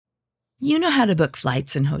You know how to book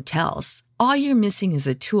flights and hotels. All you're missing is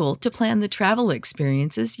a tool to plan the travel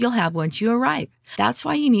experiences you'll have once you arrive. That's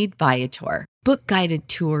why you need Viator. Book guided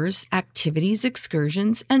tours, activities,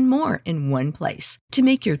 excursions, and more in one place to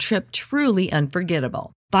make your trip truly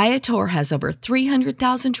unforgettable. Viator has over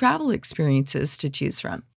 300,000 travel experiences to choose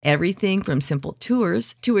from. Everything from simple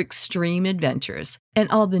tours to extreme adventures and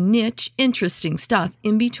all the niche, interesting stuff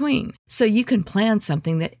in between. So you can plan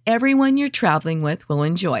something that everyone you're traveling with will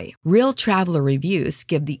enjoy. Real traveler reviews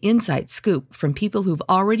give the inside scoop from people who've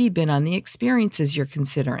already been on the experiences you're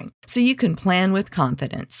considering. So you can plan with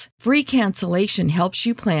confidence. Free cancellation helps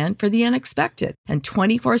you plan for the unexpected. And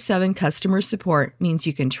 24/7 customer support means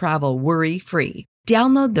you can travel worry-free.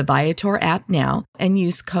 Download the Viator app now and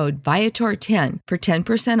use code Viator10 for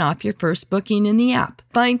 10% off your first booking in the app.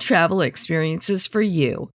 Find travel experiences for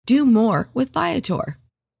you. Do more with Viator.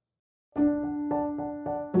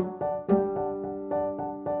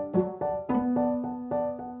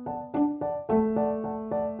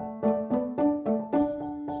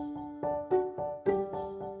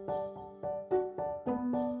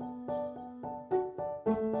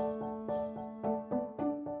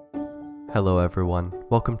 Hello everyone,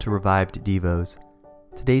 welcome to Revived Devos.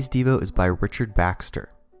 Today's Devo is by Richard Baxter.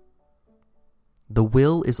 The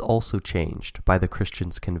will is also changed by the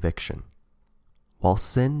Christian's conviction. While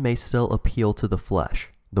sin may still appeal to the flesh,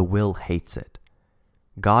 the will hates it.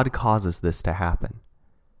 God causes this to happen.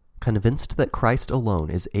 Convinced that Christ alone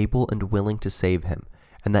is able and willing to save him,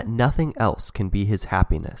 and that nothing else can be his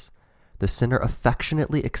happiness, the sinner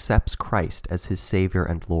affectionately accepts Christ as his Savior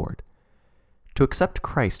and Lord. To accept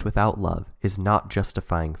Christ without love is not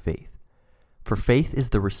justifying faith, for faith is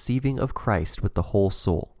the receiving of Christ with the whole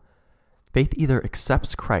soul. Faith either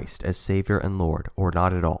accepts Christ as Savior and Lord or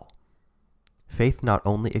not at all. Faith not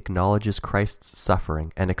only acknowledges Christ's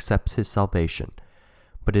suffering and accepts his salvation,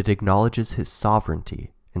 but it acknowledges his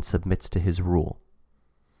sovereignty and submits to his rule.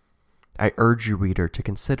 I urge you, reader, to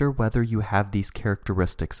consider whether you have these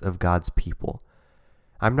characteristics of God's people.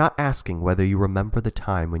 I'm not asking whether you remember the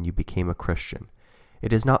time when you became a Christian.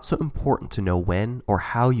 It is not so important to know when or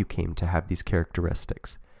how you came to have these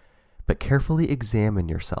characteristics. But carefully examine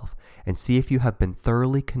yourself and see if you have been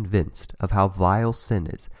thoroughly convinced of how vile sin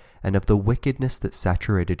is and of the wickedness that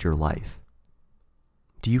saturated your life.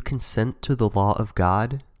 Do you consent to the law of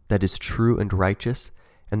God that is true and righteous,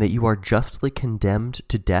 and that you are justly condemned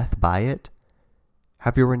to death by it?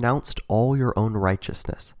 Have you renounced all your own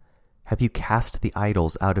righteousness? Have you cast the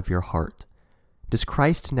idols out of your heart? Does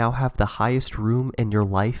Christ now have the highest room in your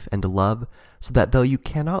life and love, so that though you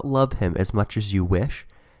cannot love him as much as you wish,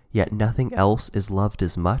 yet nothing else is loved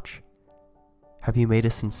as much? Have you made a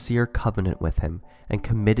sincere covenant with him and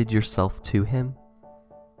committed yourself to him?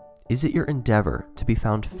 Is it your endeavor to be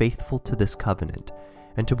found faithful to this covenant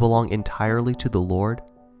and to belong entirely to the Lord?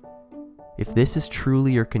 If this is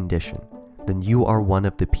truly your condition, then you are one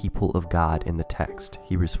of the people of God in the text,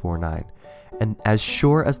 Hebrews 4:9. And as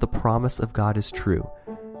sure as the promise of God is true,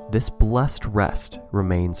 this blessed rest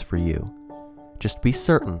remains for you. Just be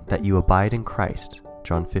certain that you abide in Christ,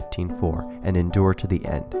 John 15:4, and endure to the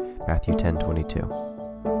end, Matthew 10:22.